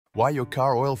Why your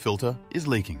car oil filter is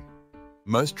leaking.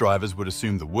 Most drivers would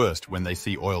assume the worst when they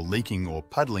see oil leaking or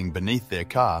puddling beneath their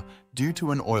car due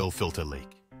to an oil filter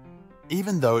leak.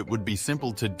 Even though it would be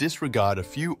simple to disregard a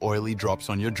few oily drops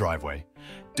on your driveway,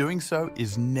 doing so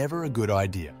is never a good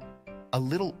idea. A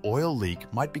little oil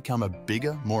leak might become a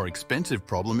bigger, more expensive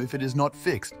problem if it is not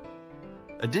fixed.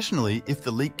 Additionally, if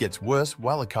the leak gets worse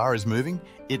while a car is moving,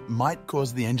 it might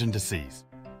cause the engine to seize.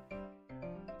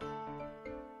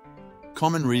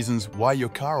 Common reasons why your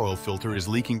car oil filter is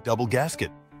leaking: double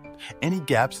gasket. Any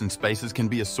gaps and spaces can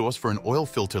be a source for an oil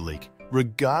filter leak,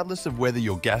 regardless of whether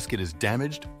your gasket is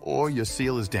damaged or your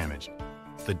seal is damaged.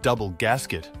 The double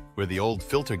gasket, where the old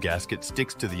filter gasket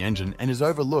sticks to the engine and is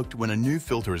overlooked when a new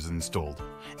filter is installed,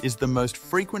 is the most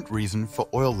frequent reason for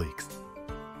oil leaks.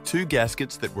 Two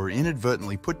gaskets that were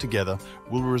inadvertently put together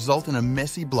will result in a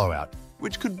messy blowout,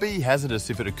 which could be hazardous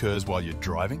if it occurs while you're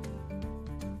driving.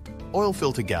 Oil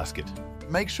filter gasket.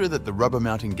 Make sure that the rubber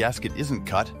mounting gasket isn't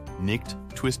cut, nicked,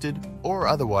 twisted, or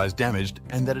otherwise damaged,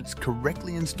 and that it's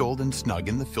correctly installed and snug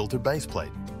in the filter base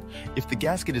plate. If the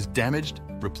gasket is damaged,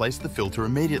 replace the filter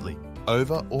immediately,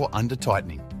 over or under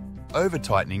tightening.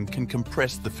 Over-tightening can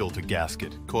compress the filter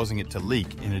gasket, causing it to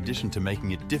leak in addition to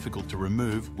making it difficult to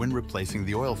remove when replacing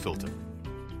the oil filter.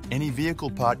 Any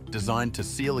vehicle part designed to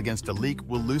seal against a leak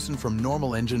will loosen from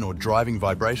normal engine or driving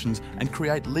vibrations and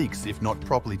create leaks if not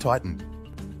properly tightened.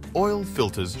 Oil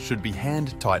filters should be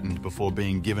hand-tightened before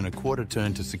being given a quarter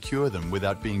turn to secure them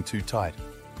without being too tight.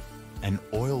 An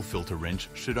oil filter wrench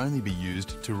should only be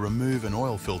used to remove an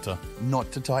oil filter, not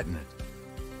to tighten it.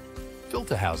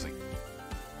 Filter housing.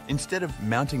 Instead of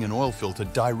mounting an oil filter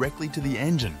directly to the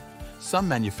engine, some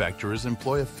manufacturers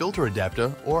employ a filter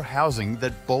adapter or housing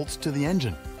that bolts to the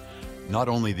engine. Not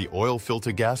only the oil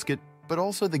filter gasket, but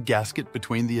also the gasket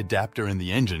between the adapter and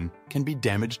the engine can be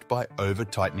damaged by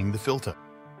over-tightening the filter.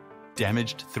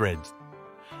 Damaged threads.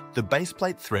 The base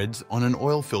plate threads on an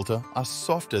oil filter are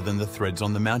softer than the threads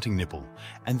on the mounting nipple,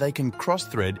 and they can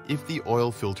cross-thread if the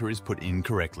oil filter is put in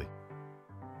correctly.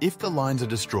 If the lines are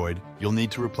destroyed, you'll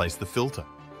need to replace the filter.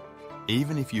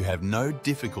 Even if you have no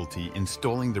difficulty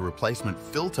installing the replacement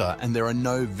filter and there are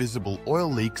no visible oil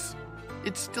leaks,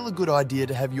 it's still a good idea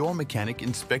to have your mechanic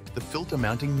inspect the filter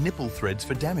mounting nipple threads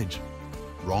for damage.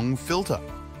 Wrong filter.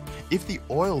 If the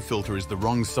oil filter is the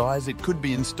wrong size, it could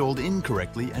be installed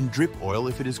incorrectly and drip oil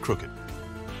if it is crooked.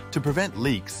 To prevent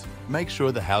leaks, make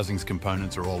sure the housing's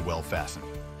components are all well fastened.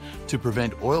 To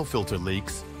prevent oil filter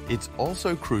leaks, it's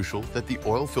also crucial that the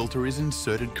oil filter is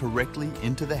inserted correctly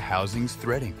into the housing's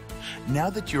threading. Now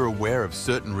that you're aware of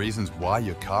certain reasons why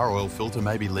your car oil filter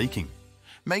may be leaking,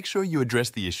 make sure you address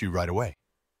the issue right away.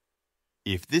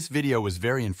 If this video was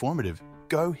very informative,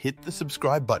 go hit the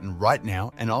subscribe button right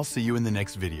now and I'll see you in the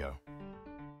next video.